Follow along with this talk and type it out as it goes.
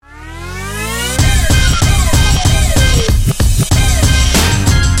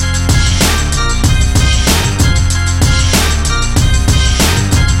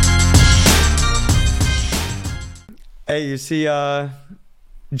you see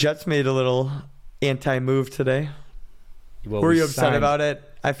Jets made a little anti-move today. Well, Were you upset about it?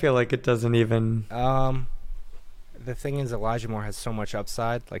 I feel like it doesn't even... The thing is, Elijah Moore has so much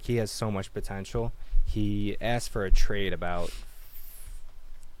upside. Like, he has so much potential. He asked for a trade about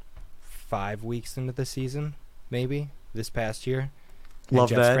 5 weeks into the season, maybe, this past year. Love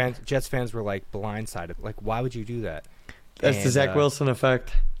that. Jets fans were, like, blindsided. Like, why would you do that? That's the Zach Wilson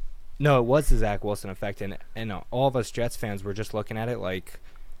effect. No, it was the Zach Wilson effect. And all of us Jets fans were just looking at it like,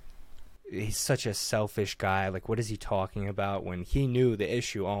 he's such a selfish guy. Like, what is he talking about? When he knew the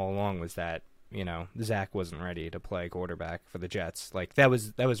issue all along was that, Zach wasn't ready to play quarterback for the Jets. Like, that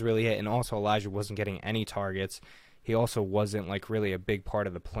was really it. And also, Elijah wasn't getting any targets. He also wasn't, like, really a big part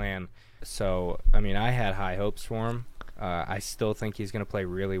of the plan. So, I mean, I had high hopes for him. I still think he's going to play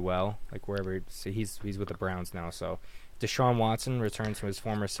really well. Like, wherever he's with the Browns now. So, Deshaun Watson returns to his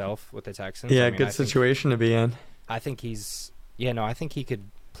former self with the Texans. Yeah, good situation to be in. I think I think he could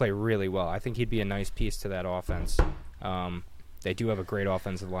play really well. I think he'd be a nice piece to that offense. They do have a great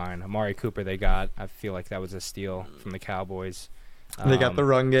offensive line. Amari Cooper I feel like that was a steal from the Cowboys. They got the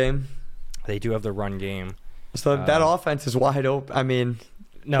run game. They do have the run game. So that offense is wide open. I mean,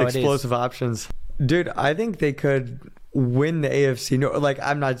 explosive options. Dude, I think they could win the AFC. No, like,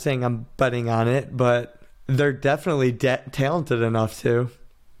 I'm not saying I'm betting on it, but they're definitely talented enough to.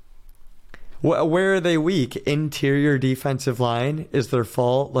 Where are they weak? Interior defensive line is their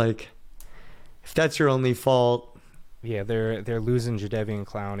fault. Like, if that's your only fault. Yeah, they're losing Jadeveon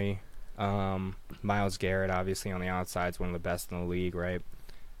Clowney. Myles Garrett, obviously, on the outside is one of the best in the league, right?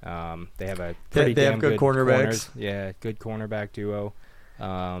 They have a pretty damn good cornerbacks. Corners. Yeah, good cornerback duo.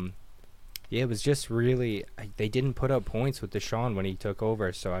 It was just really they didn't put up points with Deshaun when he took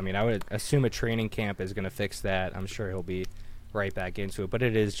over. So, I mean, I would assume a training camp is going to fix that. I'm sure he'll be right back into it. But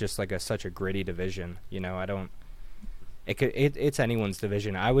it is just like such a gritty division. It's anyone's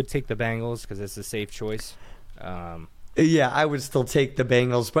division. I would take the Bengals because it's a safe choice. Yeah, I would still take the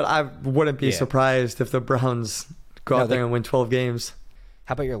Bengals, but I wouldn't be surprised if the Browns go out there and win 12 games.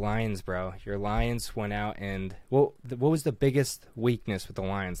 How about your Lions, bro? Your Lions went out and what was the biggest weakness with the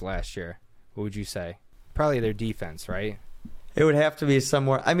Lions last year? What would you say? Probably their defense, right? It would have to be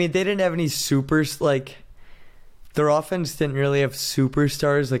somewhere. I mean, they didn't have any supers. Like, their offense didn't really have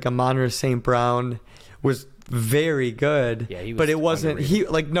superstars. Like, Amon-Ra St. Brown was very good. Yeah, he was, but it wasn't.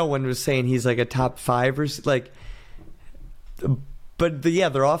 Underrated. No one was saying he's like a top 5 or like. But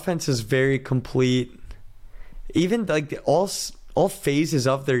their offense is very complete. Even like all phases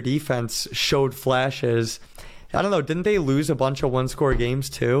of their defense showed flashes. I don't know. Didn't they lose a bunch of one-score games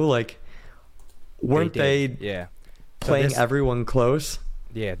too? Like, weren't they playing everyone close?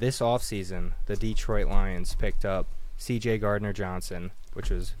 Yeah, this offseason, the Detroit Lions picked up C.J. Gardner-Johnson,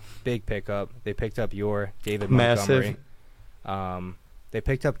 which was big pickup. They picked up David Montgomery. Massive. They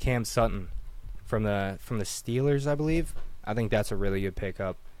picked up Cam Sutton from the Steelers, I believe. I think that's a really good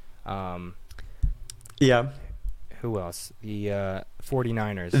pickup. Yeah. Who else? The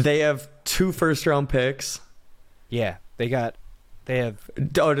 49ers. They have 2 first-round picks. Yeah, they have.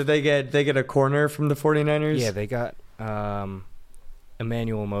 Oh, did they get a corner from the 49ers? Yeah, they got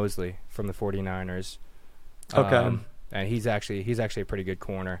Emmanuel Mosley from the 49ers. Okay. And he's actually a pretty good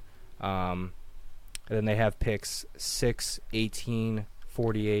corner. And then they have picks 6, 18,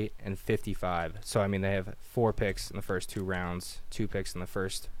 48, and 55. So, I mean, they have 4 picks in the first 2 rounds, 2 picks in the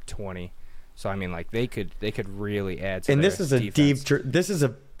first 20. So, I mean, like, they could really add to and their this is a defense. this is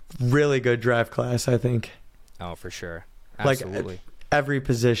a really good draft class, I think. Oh, for sure. Absolutely. Like, every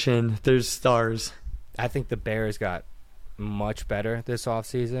position, there's stars. I think the Bears got much better this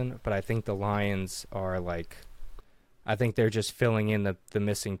offseason, but I think the Lions are I think they're just filling in the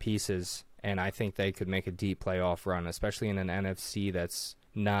missing pieces, and I think they could make a deep playoff run, especially in an NFC that's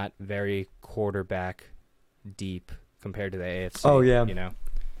not very quarterback deep compared to the AFC. Oh, yeah.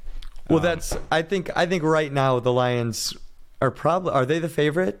 Well, I think right now the Lions are they the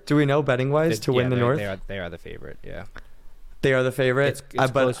favorite? Do we know betting wise to win the North? They are the favorite. Yeah, they are the favorite.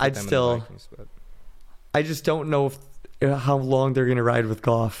 But I'd still. Vikings, I just don't know how long they're going to ride with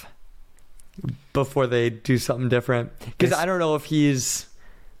Goff before they do something different. Because I don't know if he's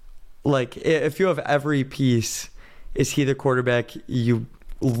if you have every piece, is he the quarterback you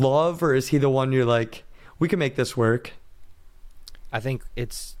love, or is he the one you're like, we can make this work? I think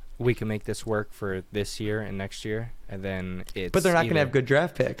we can make this work for this year and next year, and then But they're not going to have good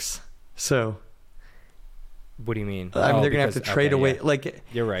draft picks. So, what do you mean? I mean, they're going to have to trade away. Yeah. Like,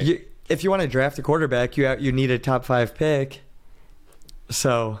 you're right. If you want to draft a quarterback, you need a top 5 pick.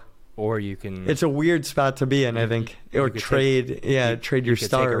 So, Or you can. It's a weird spot to be in, I think. Or trade, trade your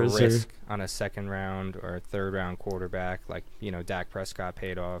stars. Take a risk on a second round or a third round quarterback, like Dak Prescott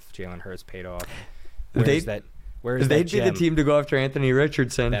paid off, Jalen Hurts paid off. They'd be the team to go after Anthony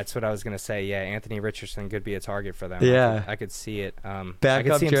Richardson. That's what I was gonna say. Yeah, Anthony Richardson could be a target for them. Yeah, I could see it. Back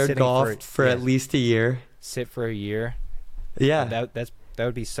up Jared Goff for at least a year. Sit for a year. Yeah, that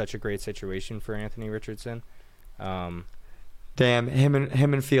would be such a great situation for Anthony Richardson. Damn, him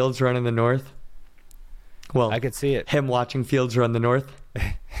and Fields running the North. Well, I could see it. Him watching Fields run the North.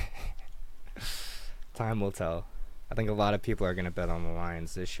 Time will tell. I think a lot of people are going to bet on the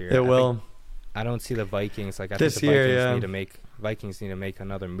Lions this year. It will. I don't see the Vikings. I think the Vikings need to make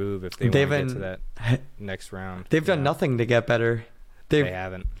another move if they want to get to that next round. They've done nothing to get better. They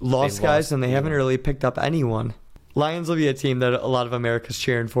haven't. Lost guys, and they haven't really picked up anyone. Lions will be a team that a lot of America's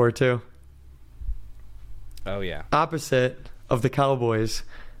cheering for, too. Oh, yeah. Opposite of the Cowboys,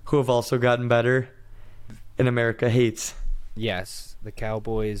 who have also gotten better, and America hates. Yes, the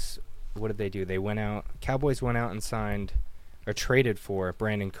Cowboys, what did they do? Cowboys went out and signed, or traded for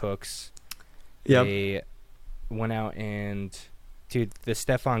Brandon Cooks. Yep. They went out and, dude, the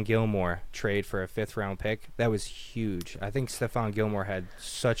Stephon Gilmore trade for a 5th-round pick, that was huge. I think Stephon Gilmore had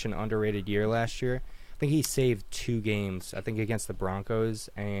such an underrated year last year. I think he saved 2 games, I think against the Broncos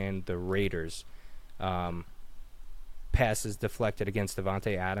and the Raiders. Passes deflected against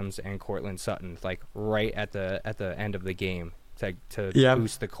Devontae Adams and Cortland Sutton, like right at the end of the game to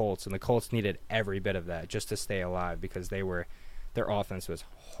boost the Colts, and the Colts needed every bit of that just to stay alive because their offense was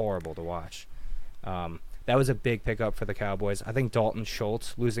horrible to watch. That was a big pickup for the Cowboys. I think Dalton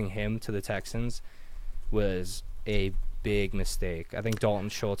Schultz, losing him to the Texans, was a big mistake. I think Dalton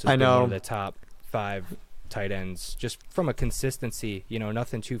Schultz has been one of the top 5 tight ends just from a consistency,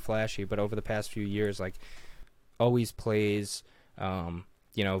 nothing too flashy, but over the past few years, like, always plays, some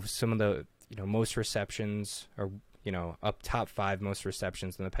of the, most receptions or, up top 5 most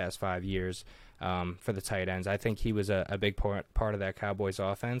receptions in the past 5 years for the tight ends. I think he was a big part of that Cowboys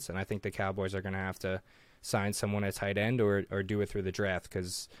offense, and I think the Cowboys are going to have to sign someone at tight end or do it through the draft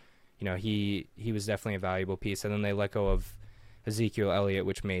because, he was definitely a valuable piece. And then they let go of Ezekiel Elliott,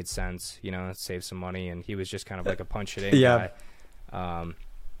 which made sense, save some money, and he was just kind of like a punch-it-in guy.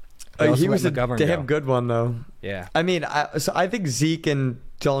 He was a damn good one, though. Yeah. I mean, I think Zeke and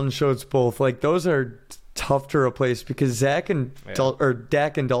Dalton Schultz both, like, those are tough to replace because Dak and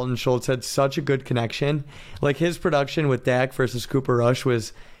Dalton Schultz had such a good connection. Like, his production with Dak versus Cooper Rush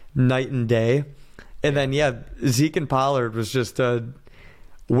was night and day. And then, Zeke and Pollard was just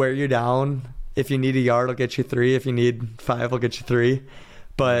wear you down. If you need a yard, I'll get you 3. If you need 5, I'll get you 3.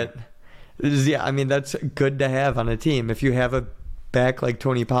 But, that's good to have on a team. If you have a back like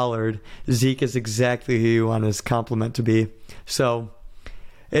Tony Pollard, Zeke is exactly who you want his complement to be. So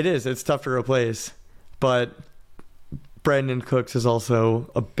it's tough to replace. But Brandon Cooks is also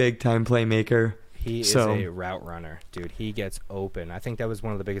a big-time playmaker. He is a route runner, dude. He gets open. I think that was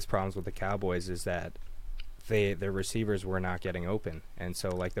one of the biggest problems with the Cowboys is that their receivers were not getting open. And so,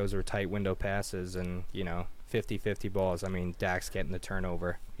 like, those were tight window passes and, 50-50 balls. I mean, Dak's getting the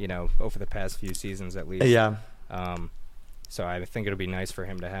turnover, over the past few seasons at least. Yeah. So I think it'll be nice for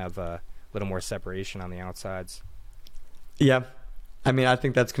him to have a little more separation on the outsides. Yeah. I mean, I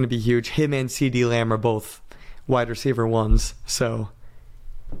think that's going to be huge. Him and CeeDee Lamb are both wide receiver 1s, so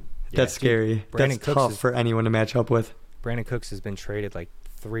that's scary. That's tough for anyone to match up with. Brandon Cooks has been traded like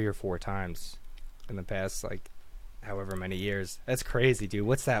 3 or 4 times in the past, like, however many years. That's crazy, dude.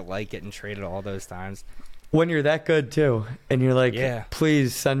 What's that like, getting traded all those times? When you're that good, too, and you're like,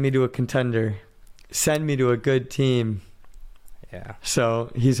 please send me to a contender. Send me to a good team. Yeah.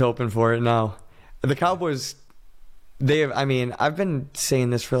 So he's hoping for it now. The Cowboys, I've been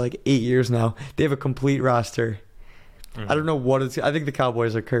saying this for like 8 years now. They have a complete roster. Mm-hmm. I don't know what it's. I think the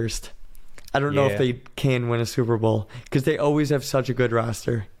Cowboys are cursed. I don't know if they can win a Super Bowl because they always have such a good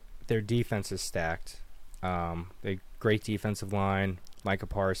roster. Their defense is stacked. They great defensive line. Micah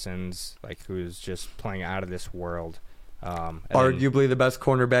Parsons, who's just playing out of this world. Arguably the best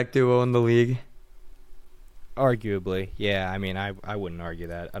cornerback duo in the league. Arguably, yeah. I mean, I wouldn't argue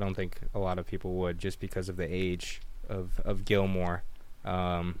that. I don't think a lot of people would just because of the age of Gilmore.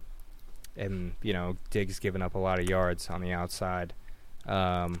 And, Diggs giving up a lot of yards on the outside.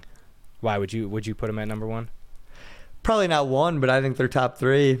 Why would you put him at number 1? Probably not 1, but I think they're top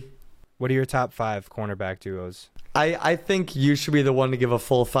 3. What are your top 5 cornerback duos? I think you should be the one to give a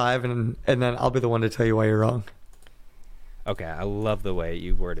full 5, and then I'll be the one to tell you why you're wrong. Okay, I love the way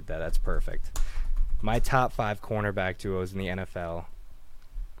you worded that. That's perfect. My top 5 cornerback duos in the NFL: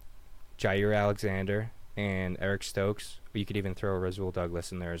 Jair Alexander and Eric Stokes. But you could even throw Rasul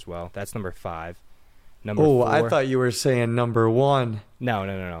Douglas in there as well. That's number 5. Number 4. I thought you were saying number 1.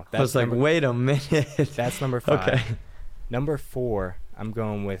 No. That's I was like, wait a minute. That's number 5. Okay. Number 4, I'm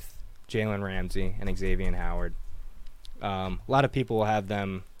going with Jalen Ramsey and Xavier Howard. A lot of people will have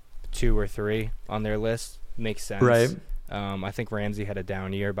them 2 or 3 on their list. Makes sense. Right. I think Ramsey had a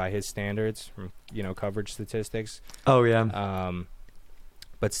down year by his standards from, coverage statistics. Oh, yeah.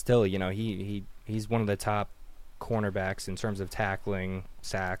 But still, he's one of the top cornerbacks in terms of tackling,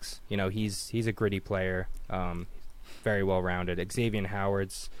 sacks. He's a gritty player, very well-rounded. Xavier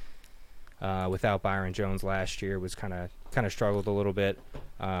Howard's without Byron Jones last year was kind of struggled a little bit.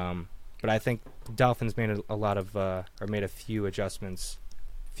 But I think the Dolphins made made a few adjustments,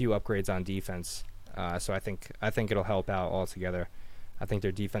 few upgrades on defense. So I think it'll help out altogether. I think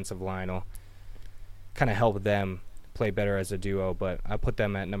their defensive line will kind of help them play better as a duo, but I put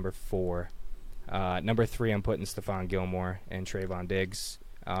them at number 4. Number 3, I'm putting Stephon Gilmore and Trayvon Diggs.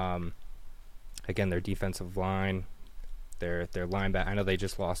 Again, their defensive line, their linebacker. I know they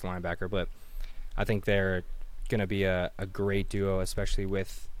just lost linebacker, but I think they're going to be a great duo, especially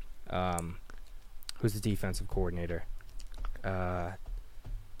with who's the defensive coordinator?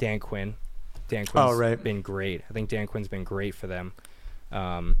 Dan Quinn. Dan Quinn's been great. I think Dan Quinn's been great for them.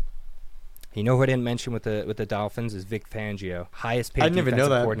 Who I didn't mention with the Dolphins is Vic Fangio, highest paid defensive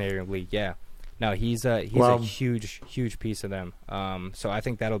coordinator in the league. Yeah, no, he's a huge piece of them. So I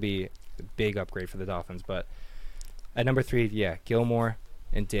think that'll be a big upgrade for the Dolphins. But at number 3, Gilmore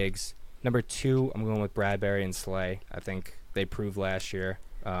and Diggs. Number 2, I'm going with Bradbury and Slay. I think they proved last year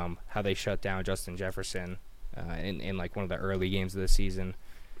how they shut down Justin Jefferson in like one of the early games of the season.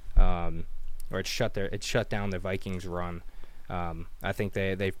 Or it shut down the Vikings run. I think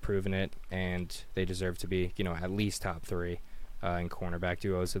they've proven it, and they deserve to be, at least top 3 in cornerback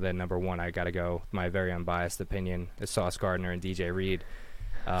duos. So then number 1, I got to go, my very unbiased opinion, is Sauce Gardner and DJ Reed.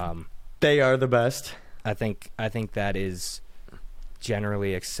 They are the best. I think that is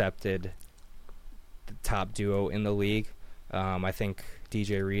generally accepted the top duo in the league. I think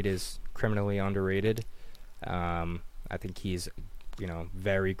DJ Reed is criminally underrated. I think he's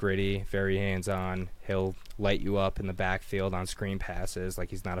very gritty, very hands-on. He'll light you up in the backfield on screen passes.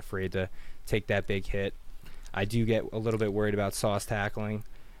 Like, he's not afraid to take that big hit. I do get a little bit worried about Sauce tackling,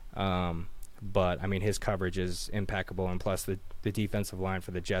 but, his coverage is impeccable, and plus the defensive line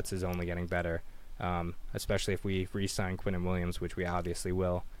for the Jets is only getting better, especially if we re-sign Quinnen Williams, which we obviously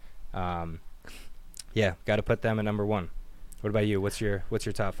will. Got to put them at number 1. What about you? What's your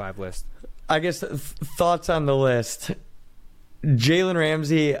top 5 list? I guess thoughts on the list. Jalen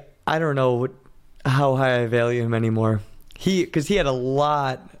Ramsey, I don't know how high I value him anymore. Because he had a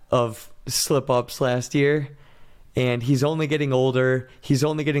lot of slip-ups last year, and he's only getting older. He's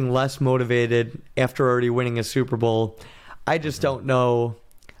only getting less motivated after already winning a Super Bowl. I just don't know.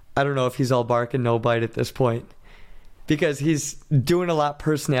 I don't know if he's all bark and no bite at this point, because he's doing a lot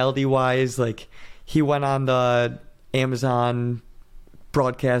personality-wise. Like, he went on the Amazon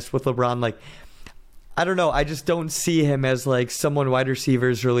broadcast with LeBron, like, I don't know. I just don't see him as like someone wide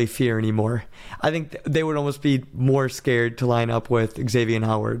receivers really fear anymore. I think they would almost be more scared to line up with Xavier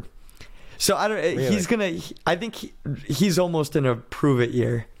Howard. So I don't. Really? He's gonna. I think he's almost in a prove it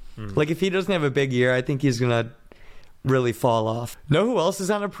year. Like, if he doesn't have a big year, I think he's gonna really fall off. Know who else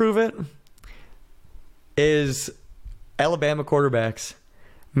is on a prove it? Is Alabama quarterbacks,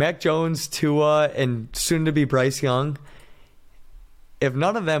 Mac Jones, Tua, and soon to be Bryce Young. If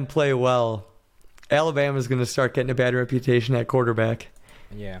none of them play well, Alabama's going to start getting a bad reputation at quarterback.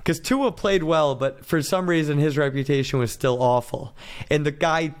 Yeah. Because Tua played well, but for some reason his reputation was still awful. And the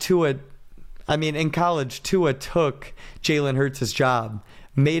guy Tua, in college, Tua took Jalen Hurts' job,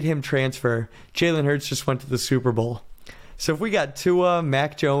 made him transfer. Jalen Hurts just went to the Super Bowl. So if we got Tua,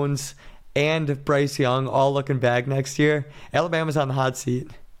 Mac Jones, and Bryce Young all looking back next year, Alabama's on the hot seat.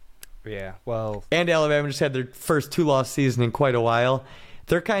 Yeah, well... And Alabama just had their first 2-loss season in quite a while.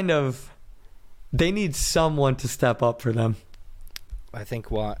 They're kind of... They need someone to step up for them. I think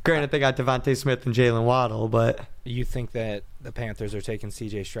what... Granted, they got Devontae Smith and Jalen Waddle, but... You think that the Panthers are taking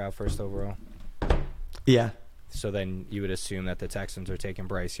C.J. Stroud first overall? Yeah. So then you would assume that the Texans are taking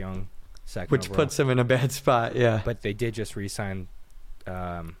Bryce Young second Which overall. puts them in a bad spot, yeah. But they did just re-sign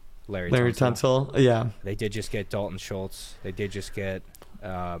Larry Tunsil. Yeah. They did just get Dalton Schultz. They did just get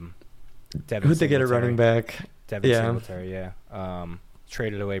Devin Who'd they get a running back? Devin Singletary, yeah.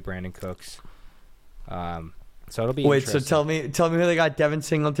 Traded away Brandon Cooks. So it'll be interesting. So tell me who they got. Devin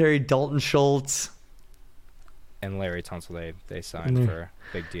Singletary, Dalton Schultz, and Larry Tunsil. They signed for a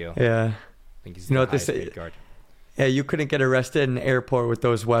big deal. Yeah, I think he's the highest paid guard. Yeah, you couldn't get arrested in an airport with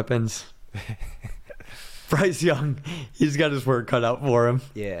those weapons. Bryce Young, he's got his work cut out for him.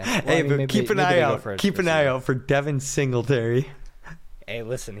 Yeah. Well, hey, but keep an eye out. Keep an eye out for Devin Singletary. Hey,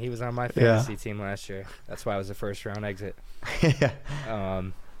 listen, he was on my fantasy team last year. That's why I was a first-round exit. Yeah.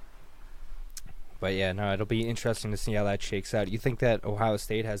 But yeah, no, it'll be interesting to see how that shakes out. You think that Ohio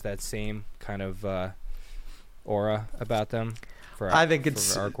State has that same kind of aura about them for our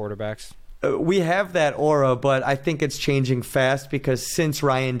quarterbacks? We have that aura, but I think it's changing fast because since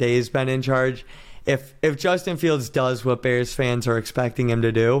Ryan Day's been in charge, if Justin Fields does what Bears fans are expecting him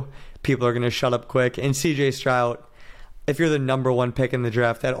to do, people are going to shut up quick. And C.J. Stroud, if you're the number one pick in the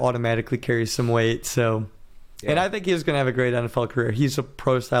draft, that automatically carries some weight. So, yeah. And I think he's going to have a great NFL career. He's a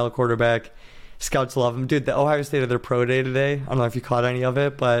pro-style quarterback. Scouts love him. Dude, the Ohio State had their pro day today. I don't know if you caught any of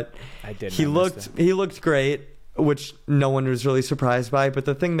it, but I did. He looked great, which no one was really surprised by. But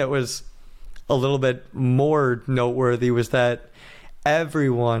the thing that was a little bit more noteworthy was that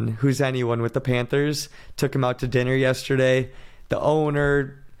everyone who's anyone with the Panthers took him out to dinner yesterday. The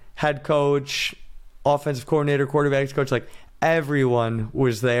owner, head coach, offensive coordinator, quarterbacks coach, like everyone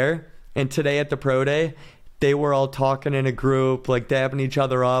was there. And today at the pro day, they were all talking in a group, like dabbing each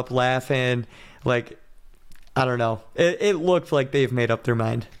other up, laughing. Like, I don't know. It looked like they've made up their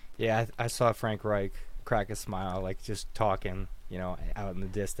mind. Yeah, I saw Frank Reich crack a smile, like just talking, out in the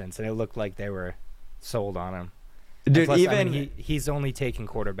distance, and it looked like they were sold on him. Dude, plus, he's only taking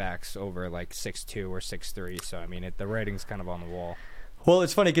quarterbacks over like 6'2" or 6'3", so I mean, the rating's kind of on the wall. Well,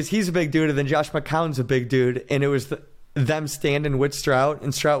 it's funny because he's a big dude, and then Josh McCown's a big dude, and it was them standing with Stroud,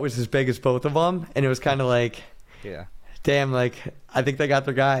 and Stroud was as big as both of them, and it was kind of like, yeah, damn, like, I think they got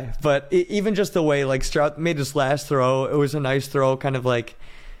their guy. But even just the way, like, Stroud made his last throw, it was a nice throw, kind of like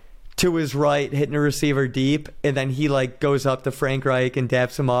to his right, hitting a receiver deep, and then he, like, goes up to Frank Reich and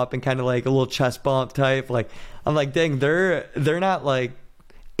daps him up and kind of like a little chest bump type. Like, I'm like, dang, they're not, like,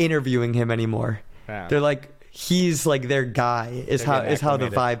 interviewing him anymore. Yeah. They're like, he's, like, their guy, is how the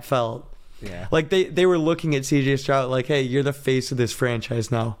vibe felt. Yeah. Like, they were looking at C.J. Stroud like, hey, you're the face of this franchise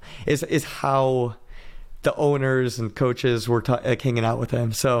now, is how the owners and coaches were hanging out with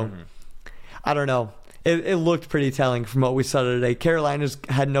him. So, I don't know. It looked pretty telling from what we saw today. Carolina's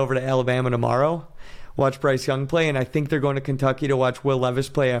heading over to Alabama tomorrow, watch Bryce Young play, and I think they're going to Kentucky to watch Will Levis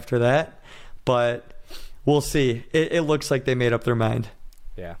play after that. But we'll see. It looks like they made up their mind.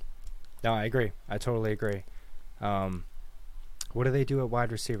 Yeah. No, I agree. I totally agree. What do they do at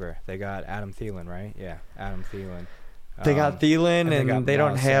wide receiver? They got Adam Thielen, right? Yeah, Adam Thielen. They got Thielen, and they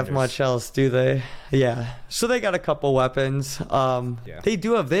don't have much else, do they? Yeah. So they got a couple weapons. They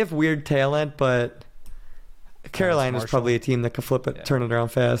have weird talent, but Carolina's probably a team that can flip it, turn it around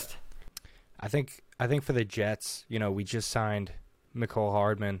fast. I think for the Jets, we just signed Mecole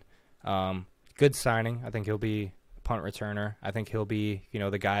Hardman. Good signing. I think he'll be a punt returner. I think he'll be,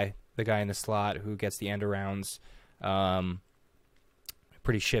 the guy in the slot who gets the end arounds.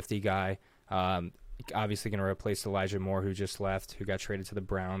 Pretty shifty guy. Obviously going to replace Elijah Moore, who just left, who got traded to the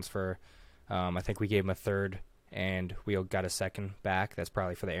Browns for, I think we gave him a third, and we got a second back. That's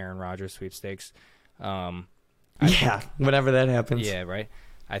probably for the Aaron Rodgers sweepstakes. Whenever that happens. Yeah, right.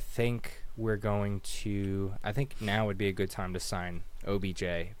 I think now would be a good time to sign OBJ,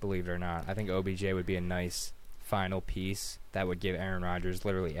 believe it or not. I think OBJ would be a nice final piece that would give Aaron Rodgers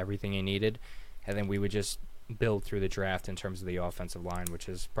literally everything he needed, and then we would just build through the draft in terms of the offensive line, which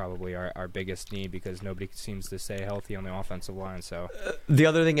is probably our biggest need because nobody seems to stay healthy on the offensive line. So the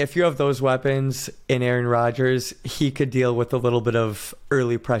other thing, if you have those weapons in Aaron Rodgers, he could deal with a little bit of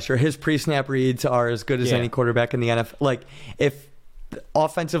early pressure. His pre-snap reads are as good as any quarterback in the NFL. Like, if the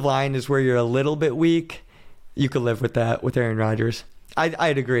offensive line is where you're a little bit weak, you could live with that with Aaron Rodgers.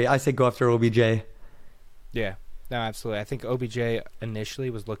 I'd agree. I say go after OBJ. Yeah. No, absolutely. I think OBJ initially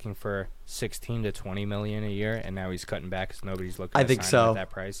was looking for $16 to $20 million a year, and now he's cutting back because nobody's looking to sign him at that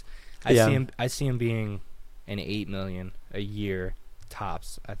price. I see him being an $8 million a year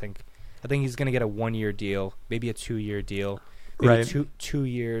tops. I think he's going to get a 1-year deal, maybe a 2-year deal, maybe right. 2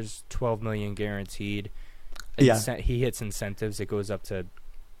 years, $12 million guaranteed. He hits incentives; it goes up to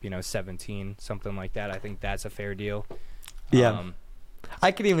 17, something like that. I think that's a fair deal. Yeah,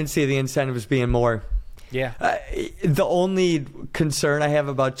 I could even see the incentives being more. Yeah. The only concern I have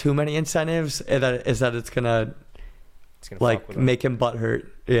about too many incentives is that it's gonna like make him butthurt.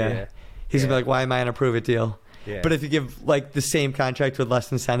 Yeah. He's gonna be like, why am I on a prove it deal? Yeah. But if you give like the same contract with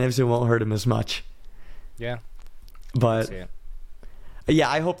less incentives, it won't hurt him as much. Yeah. But yeah,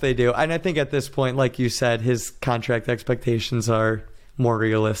 I hope they do. And I think at this point, like you said, his contract expectations are more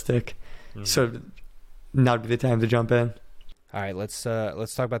realistic. Mm-hmm. So now would be the time to jump in. All right, let's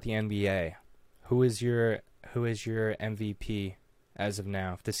talk about the NBA. Who is your MVP as of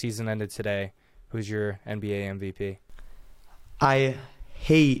now? If the season ended today, Who's your NBA MVP? I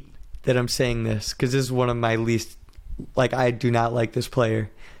hate that I'm saying this because this is one of my least, like, I do not like this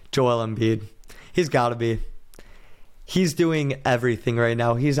player, Joel Embiid. He's got to be. He's doing everything right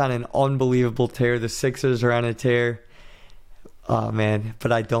now. He's on an unbelievable tear. The Sixers are on a tear. Oh, man.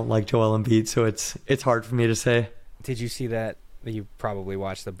 But I don't like Joel Embiid, so it's hard for me to say. Did you see that? You probably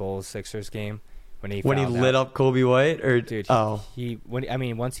watched the Bulls-Sixers game when he lit up Kobe White? Or dude,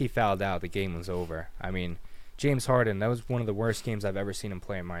 once he fouled out, the game was over. I mean, James Harden, that was one of the worst games I've ever seen him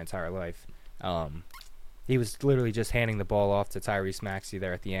play in my entire life. He was literally just handing the ball off to Tyrese Maxey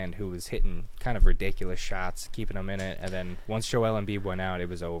there at the end, who was hitting kind of ridiculous shots, keeping him in it. And then once Joel Embiid went out, it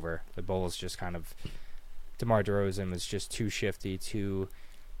was over. The Bulls just kind of DeMar DeRozan was just too shifty, too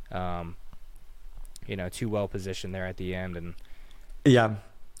well positioned there at the end. And yeah,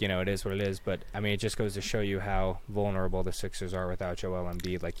 it is what it is. But I mean, it just goes to show you how vulnerable the Sixers are without Joel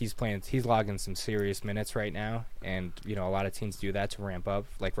Embiid. Like he's logging some serious minutes right now, and a lot of teams do that to ramp up,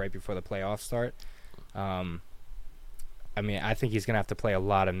 like right before the playoffs start. I mean, I think he's gonna have to play a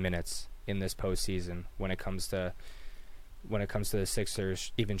lot of minutes in this postseason when it comes to the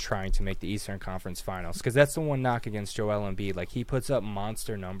Sixers even trying to make the Eastern Conference Finals, because that's the one knock against Joel Embiid. Like he puts up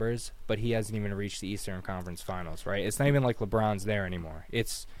monster numbers, but he hasn't even reached the Eastern Conference Finals. Right? It's not even like LeBron's there anymore.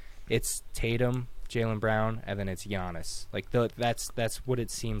 It's Tatum, Jaylen Brown, and then it's Giannis. Like that's what it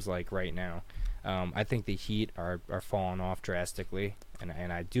seems like right now. I think the Heat are falling off drastically,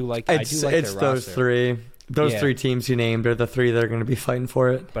 and I do like it's their those roster. three. Those three teams you named are the three that are going to be fighting for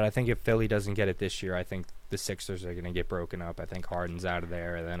it. But I think if Philly doesn't get it this year, I think the Sixers are going to get broken up. I think Harden's out of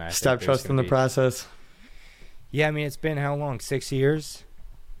there, and then I stop trusting the process. Yeah, I mean, it's been how long? 6 years.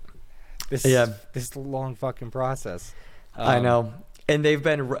 This is a long fucking process. I know. And they've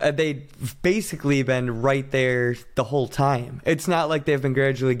basically been right there the whole time. It's not like they've been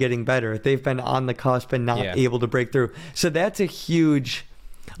gradually getting better. They've been on the cusp and not able to break through. So that's a huge,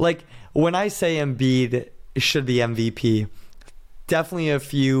 like when I say Embiid should be MVP, definitely a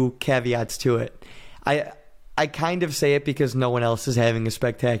few caveats to it. I kind of say it because no one else is having a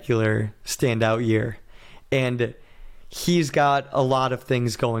spectacular standout year. And he's got a lot of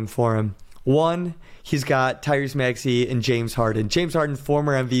things going for him. One, he's got Tyrese Maxey and James Harden. James Harden,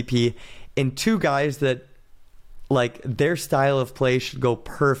 former MVP, and two guys that, like, their style of play should go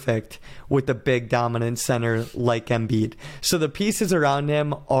perfect with a big dominant center like Embiid. So the pieces around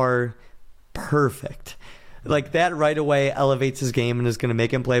him are perfect. Like, that right away elevates his game and is going to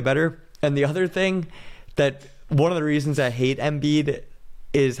make him play better. And the other thing that one of the reasons I hate Embiid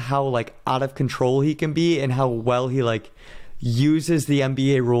is how, like, out of control he can be and how well he, like, uses the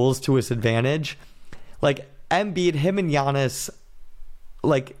NBA rules to his advantage. Like Embiid, him and Giannis,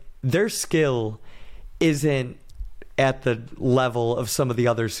 like their skill isn't at the level of some of the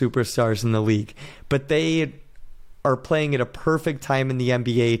other superstars in the league, but they are playing at a perfect time in the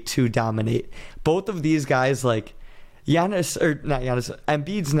NBA to dominate. Both of these guys, like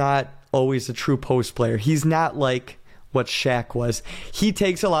Embiid's not always a true post player. He's not like what Shaq was. He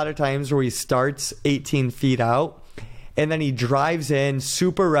takes a lot of times where he starts 18 feet out, and then he drives in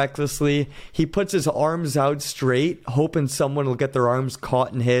super recklessly. He puts his arms out straight, hoping someone will get their arms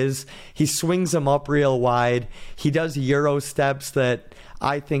caught in his. He swings them up real wide. He does Euro steps that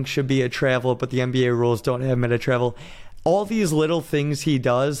I think should be a travel, but the NBA rules don't have him at a travel. All these little things he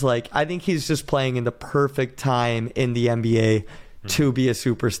does, like I think he's just playing in the perfect time in the NBA to be a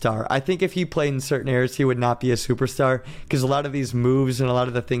superstar. I think if he played in certain areas, he would not be a superstar because a lot of these moves and a lot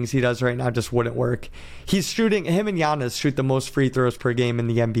of the things he does right now just wouldn't work. Him and Giannis shoot the most free throws per game in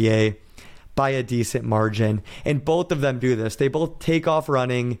the NBA by a decent margin. And both of them do this. They both take off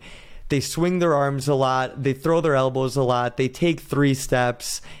running. They swing their arms a lot. They throw their elbows a lot. They take 3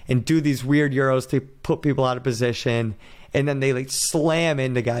 steps and do these weird Euros to put people out of position. And then they like slam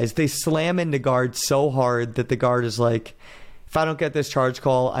into guys. They slam into guards so hard that the guard is like, if I don't get this charge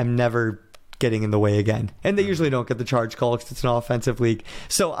call, I'm never getting in the way again. And they usually don't get the charge call because it's an offensive league.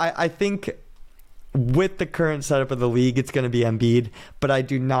 So I think with the current setup of the league, it's going to be Embiid. But I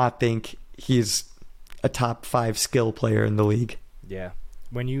do not think he's a top 5 skill player in the league. Yeah.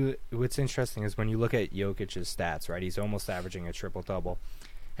 What's interesting is when you look at Jokic's stats, right? He's almost averaging a triple-double.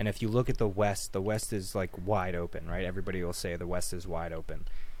 And if you look at the West is like wide open, right? Everybody will say the West is wide open.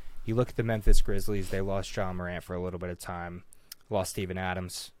 You look at the Memphis Grizzlies, they lost John Morant for a little bit of time. Lost Steven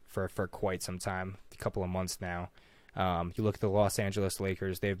Adams for quite some time, a couple of months now. You look at the Los Angeles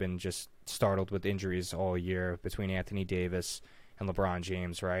Lakers, they've been just startled with injuries all year between Anthony Davis and LeBron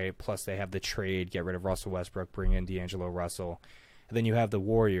James, right? Plus they have the trade, get rid of Russell Westbrook, bring in D'Angelo Russell. And then you have the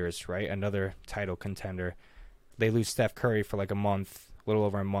Warriors, right? Another title contender. They lose Steph Curry for like a month, a little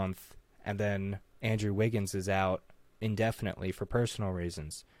over a month, and then Andrew Wiggins is out indefinitely for personal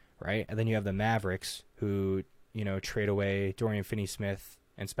reasons, right? And then you have the Mavericks who, trade away Dorian Finney-Smith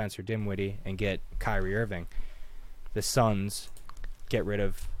and Spencer Dinwiddie and get Kyrie Irving. The Suns get rid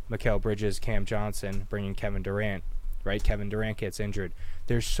of Mikal Bridges, Cam Johnson, bringing Kevin Durant, right? Kevin Durant gets injured.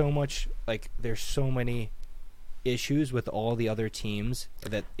 There's so many issues with all the other teams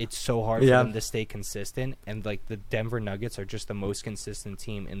that it's so hard for them to stay consistent, and like the Denver Nuggets are just the most consistent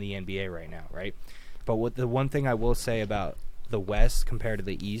team in the NBA right now, right? But the one thing I will say about the West compared to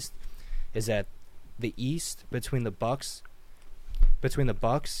the East is that the East between the Bucks, the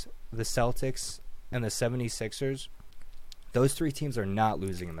Celtics, and the 76ers, those three teams are not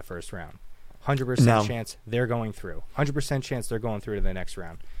losing in the first round. 100% chance they're going through. 100% chance they're going through to the next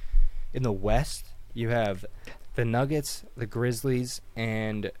round. In the West, you have the Nuggets, the Grizzlies,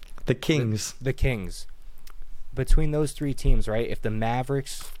 and the Kings. The Kings. Between those three teams, right, if the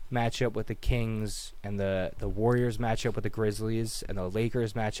Mavericks match up with the Kings and the Warriors match up with the Grizzlies and the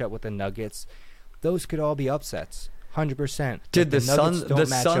Lakers match up with the Nuggets, those could all be upsets. 100%. Dude, the Nuggets don't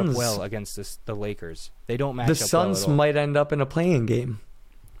match up well against the Lakers. They don't match up well at all. The Suns might end up in a playing game.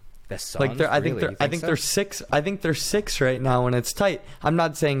 The Suns, I think they're 6. I think they're 6 right now, and it's tight. I'm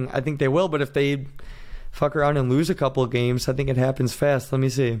not saying I think they will, but if they fuck around and lose a couple of games, I think it happens fast. Let me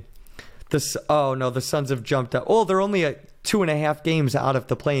see. The Suns have jumped up. Oh, they're only at 2.5 games out of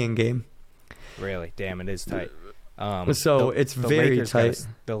the playing game. Really? Damn, it is tight. It's very tight.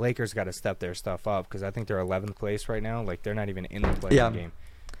 The Lakers got to step their stuff up because I think they're 11th place right now. Like, they're not even in the playing game.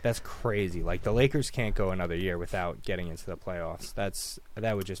 That's crazy. Like, the Lakers can't go another year without getting into the playoffs.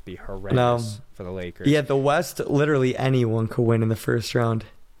 That would just be horrendous for the Lakers. Yeah, the West, literally anyone could win in the first round.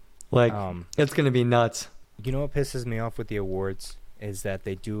 Like, it's going to be nuts. You know what pisses me off with the awards is that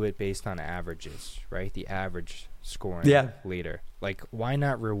they do it based on averages, right? The average scoring leader. Like, why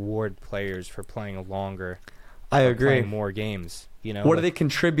not reward players for playing longer? I agree. Playing more games, What are they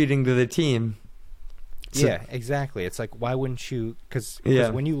contributing to the team? Yeah, exactly. It's like, why wouldn't you? Because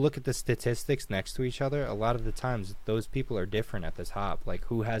when you look at the statistics next to each other, a lot of the times those people are different at the top. Like,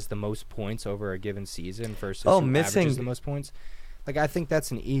 who has the most points over a given season versus who averages the most points. Like, I think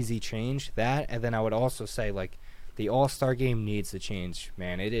that's an easy change. That, and then I would also say, like, the All-Star game needs to change,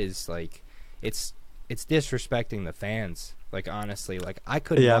 man. It is, like, it's disrespecting the fans. Like, honestly, like, I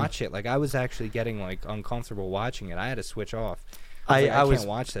couldn't watch it. Like, I was actually getting, like, uncomfortable watching it. I had to switch off. I can't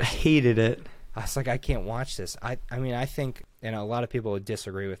watch this. I hated it. I was like, I can't watch this. I mean, I think, and a lot of people would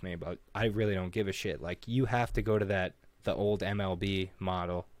disagree with me, but I really don't give a shit. Like, you have to go to the old MLB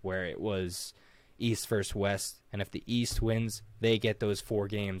model where it was East versus West, and if the East wins, they get those 4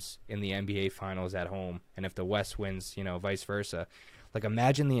 games in the NBA Finals at home, and if the West wins, vice versa. Like,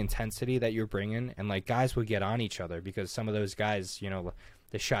 imagine the intensity that you're bringing, and, like, guys would get on each other because some of those guys,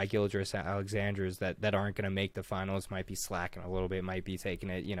 the Shai Gilgeous Alexanders that aren't going to make the finals might be slacking a little bit, might be taking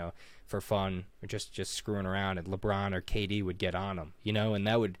it, for fun or just screwing around, and LeBron or KD would get on them, and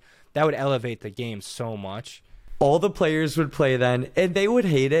that would elevate the game so much. All the players would play then, and they would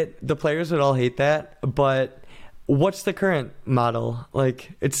hate it. The players would all hate that, but what's the current model?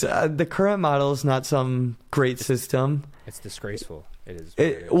 Like, it's the current model is not some great system. It's disgraceful. It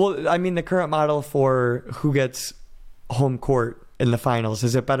is. Well, I mean, the current model for who gets home court in the finals,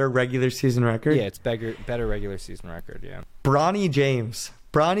 is it better regular season record? Yeah, it's better regular season record, yeah. Bronny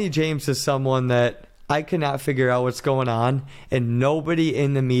James is someone that I cannot figure out what's going on, and nobody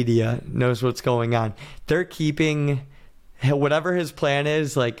in the media knows what's going on. They're keeping whatever his plan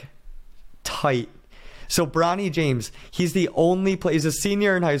is, like, tight. So Bronny James, he's the only player. He's a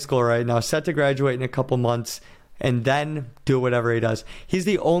senior in high school right now, set to graduate in a couple months, and then do whatever he does. He's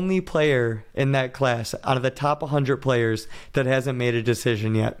the only player in that class out of the top 100 players that hasn't made a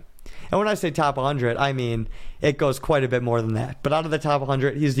decision yet. And when I say top 100, I mean it goes quite a bit more than that. But out of the top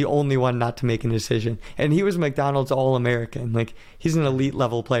 100, he's the only one not to make a decision. And he was McDonald's All-American. Like, he's an elite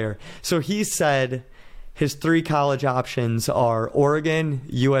level player. So he said his 3 college options are Oregon,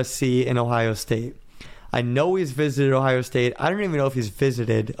 USC, and Ohio State. I know he's visited Ohio State. I don't even know if he's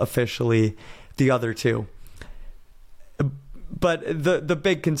visited officially the other 2. But the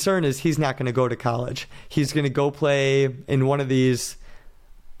big concern is he's not going to go to college. He's going to go play in one of these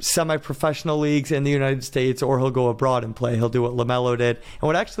semi-professional leagues in the United States, or he'll go abroad and play. He'll do what LaMelo did, and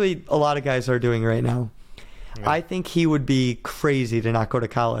what actually a lot of guys are doing right now. Yeah. I think he would be crazy to not go to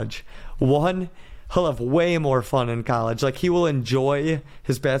college. One, he'll have way more fun in college. Like, he will enjoy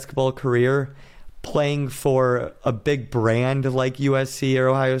his basketball career playing for a big brand like USC or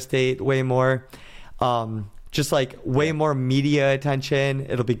Ohio State way more. Just like way more media attention.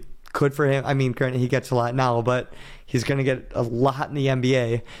 It'll be good for him. I mean, granted, he gets a lot now, but he's going to get a lot in the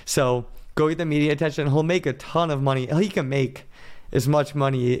NBA. So go get the media attention. He'll make a ton of money. He can make as much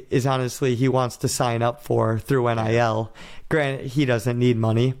money as honestly he wants to sign up for through NIL. Granted, he doesn't need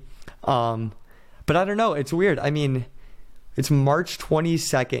money. But I don't know. It's weird. I mean, it's March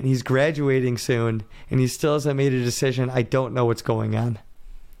 22nd. He's graduating soon, and he still hasn't made a decision. I don't know what's going on.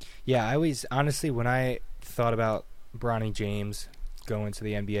 Yeah, I always, honestly, when I thought about Bronny James going to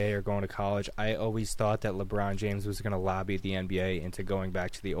the NBA or going to college, I always thought that LeBron James was going to lobby the NBA into going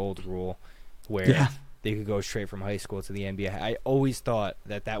back to the old rule where they could go straight from high school to the NBA. I always thought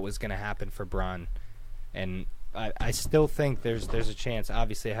that that was going to happen for Bron, and I still think there's a chance.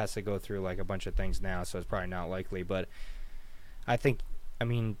 Obviously, it has to go through like a bunch of things now, so it's probably not likely. But I think, I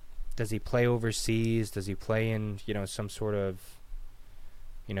mean, does he play overseas? Does he play in, some sort of,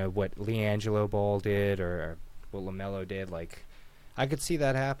 what LiAngelo Ball did or what LaMelo did? Like, I could see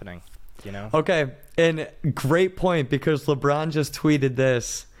that happening, Okay, and great point, because LeBron just tweeted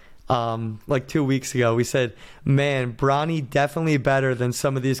this like 2 weeks ago. We said, man, Bronny definitely better than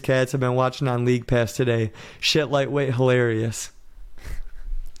some of these cats I've been watching on League Pass today. Shit lightweight hilarious.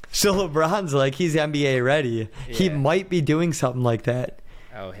 So LeBron's like, he's NBA ready. Yeah. He might be doing something like that.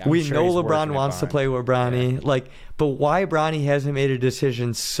 We know LeBron wants to play with Bronny. Yeah. But why Bronny hasn't made a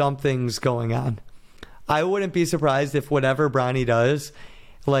decision, something's going on. I wouldn't be surprised if whatever Bronny does,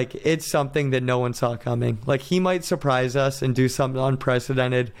 it's something that no one saw coming. He might surprise us and do something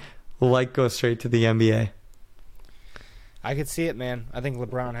unprecedented, go straight to the NBA. I could see it, man. I think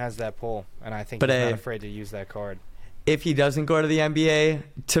LeBron has that pull, and I think he's not afraid to use that card. If he doesn't go to the NBA,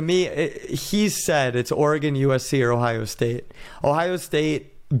 to me, he's said it's Oregon, USC, or Ohio State. Ohio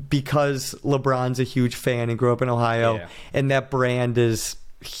State, because LeBron's a huge fan and grew up in Ohio, and that brand is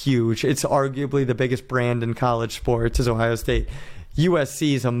huge. It's arguably the biggest brand in college sports is Ohio State.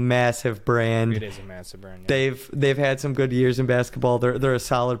 USC is a massive brand. It is a massive brand. Yeah. They've had some good years in basketball. They're a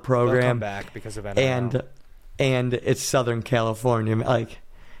solid program. They'll come back because of NIL. And it's Southern California.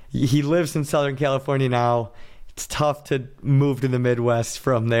 He lives in Southern California now. It's tough to move to the Midwest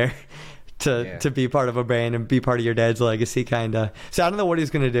from there to be part of a brand and be part of your dad's legacy, kind of. So I don't know what he's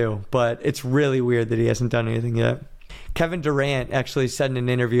going to do, but it's really weird that he hasn't done anything yet. Kevin Durant actually said in an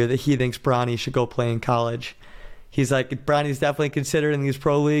interview that he thinks Bronny should go play in college. He's like, Bronny's definitely considered in these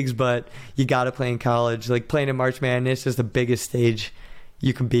pro leagues, but you got to play in college. Playing in March Madness is the biggest stage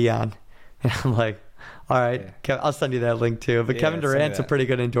you can be on. And I'm like, all right, I'll send you that link too. But Kevin Durant's a pretty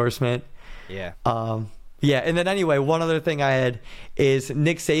good endorsement. Yeah. And then anyway, one other thing I had is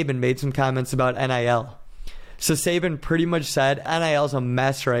Nick Saban made some comments about NIL. So Saban pretty much said NIL's a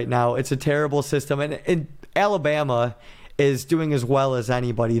mess right now. It's a terrible system. And Alabama is doing as well as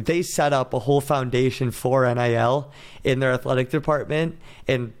anybody. They set up a whole foundation for NIL in their athletic department,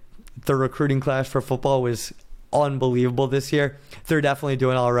 and the recruiting class for football was unbelievable this year. They're definitely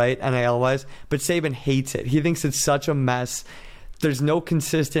doing all right NIL-wise, but Saban hates it. He thinks it's such a mess. There's no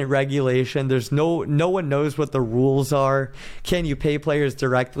consistent regulation. There's no one knows what the rules are. Can you pay players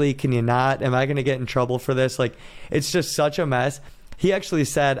directly? Can you not? Am I going to get in trouble for this? It's just such a mess. He actually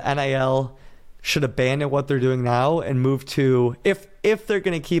said NIL should abandon what they're doing now and move to, if they're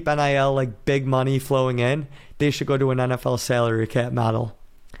going to keep NIL big money flowing in, they should go to an NFL salary cap model.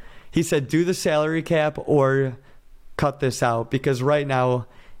 He said do the salary cap or cut this out, because right now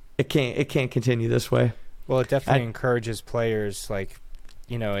it can't continue this way. Well, it definitely encourages players,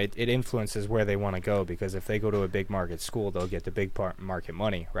 it influences where they want to go, because if they go to a big market school, they'll get the big market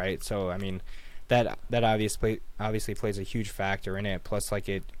money, right? So I mean, that obviously plays a huge factor in it. Plus,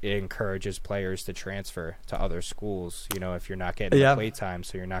 it encourages players to transfer to other schools. If you're not getting the play time,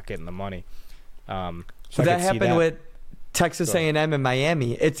 so you're not getting the money. So that happened with Texas A&M and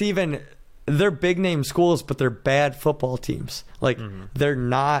Miami. It's even, they're big name schools, but they're bad football teams. They're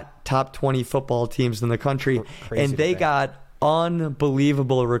not top 20 football teams in the country, and they got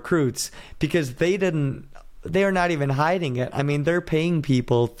unbelievable recruits because they are not even hiding it. I mean, they're paying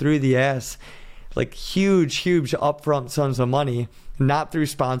people through the ass. Huge upfront sums of money, not through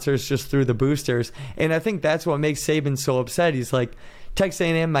sponsors, just through the boosters. And I think that's what makes Saban so upset. He's like, Texas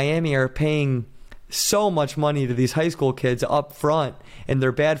A&M, Miami are paying so much money to these high school kids up front, and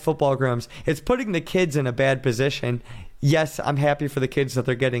they're bad football programs. It's putting the kids in a bad position. Yes, I'm happy for the kids that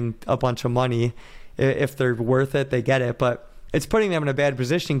they're getting a bunch of money. If they're worth it, they get it. But it's putting them in a bad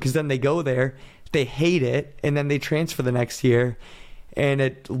position, because then they go there, they hate it, and then they transfer the next year. And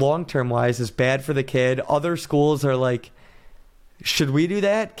it, long-term wise, is bad for the kid. Other schools are like, should we do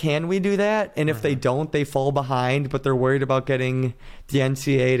that? Can we do that? And if they don't, they fall behind, but they're worried about getting the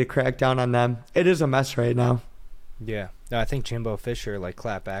NCAA to crack down on them. It is a mess right now. Yeah. No, I think Jimbo Fisher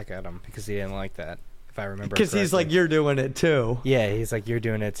clapped back at him because he didn't like that. If I remember, because he's like, you're doing it too. Yeah, he's like, you're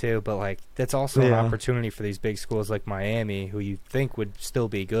doing it too. But that's also an opportunity for these big schools like Miami, who you think would still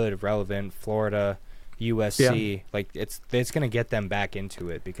be good, relevant. Florida, USC, it's going to get them back into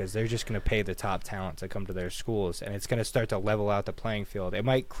it because they're just going to pay the top talent to come to their schools, and it's going to start to level out the playing field. It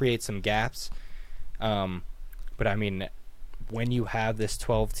might create some gaps, but I mean, when you have this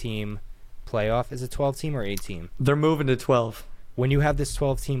 12-team playoff, is it 12-team or 8-team? They're moving to 12. When you have this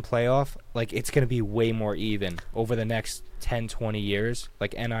 12-team playoff, it's going to be way more even over the next 10, 20 years.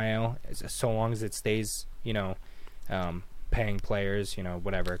 NIL, so long as it stays, paying players,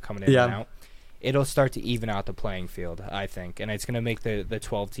 whatever, coming in and out, it'll start to even out the playing field, I think. And it's going to make the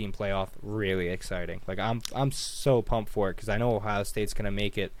 12-team playoff really exciting. I'm so pumped for it because I know Ohio State's going to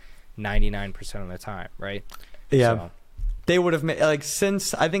make it 99% of the time, right? Yeah. So, they would have made since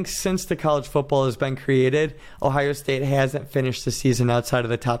the college football has been created, Ohio State hasn't finished the season outside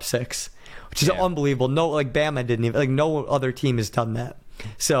of the top 6, which is unbelievable. No, Bama didn't even no other team has done that.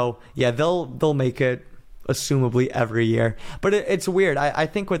 So they'll make it assumably every year. But it's weird. I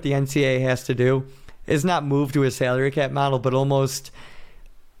think what the NCAA has to do is not move to a salary cap model, but almost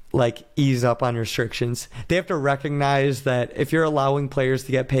ease up on restrictions. They have to recognize that if you're allowing players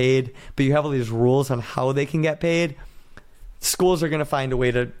to get paid, but you have all these rules on how they can get paid, schools are going to find a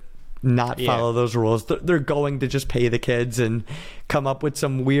way to not follow those rules. They're going to just pay the kids and come up with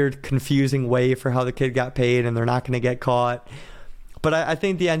some weird, confusing way for how the kid got paid, and they're not going to get caught. But I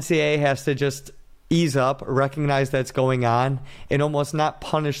think the NCAA has to just ease up, recognize that's going on, and almost not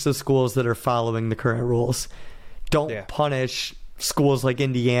punish the schools that are following the current rules. Don't punish schools like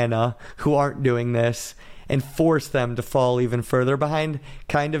Indiana who aren't doing this and force them to fall even further behind.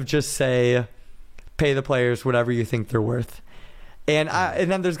 Kind of just say, pay the players whatever you think they're worth. And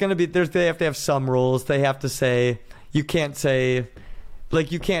then they have to have some rules. They have to say, you can't say,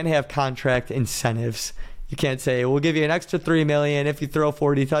 you can't have contract incentives. You can't say, we'll give you an extra $3 million if you throw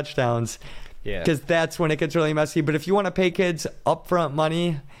 40 touchdowns. Yeah. Because that's when it gets really messy. But if you want to pay kids upfront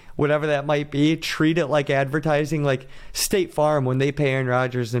money, whatever that might be, treat it like advertising. Like State Farm, when they pay Aaron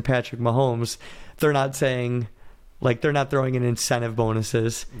Rodgers and Patrick Mahomes, they're not saying, they're not throwing in incentive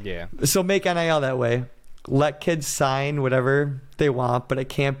bonuses. Yeah. So make NIL that way. Let kids sign whatever they want, but it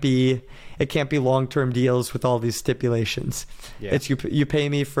can't be long-term deals with all these stipulations. Yeah. It's you pay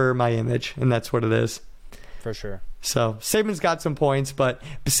me for my image, and that's what it is. For sure. So Saban's got some points, but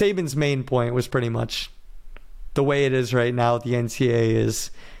Saban's main point was pretty much the way it is right now. The NCAA is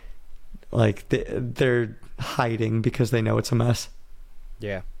they're hiding because they know it's a mess.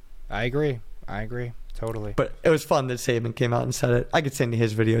 Yeah, I agree totally. But it was fun that Saban came out and said it. I could send you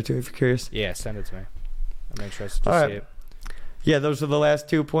his video too if you're curious. Yeah, send it to me. I'm interested to see it. Yeah, those are the last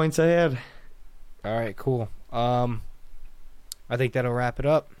 2 points I had. All right, cool. I think that'll wrap it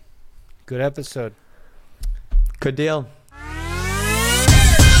up. Good episode. Good deal.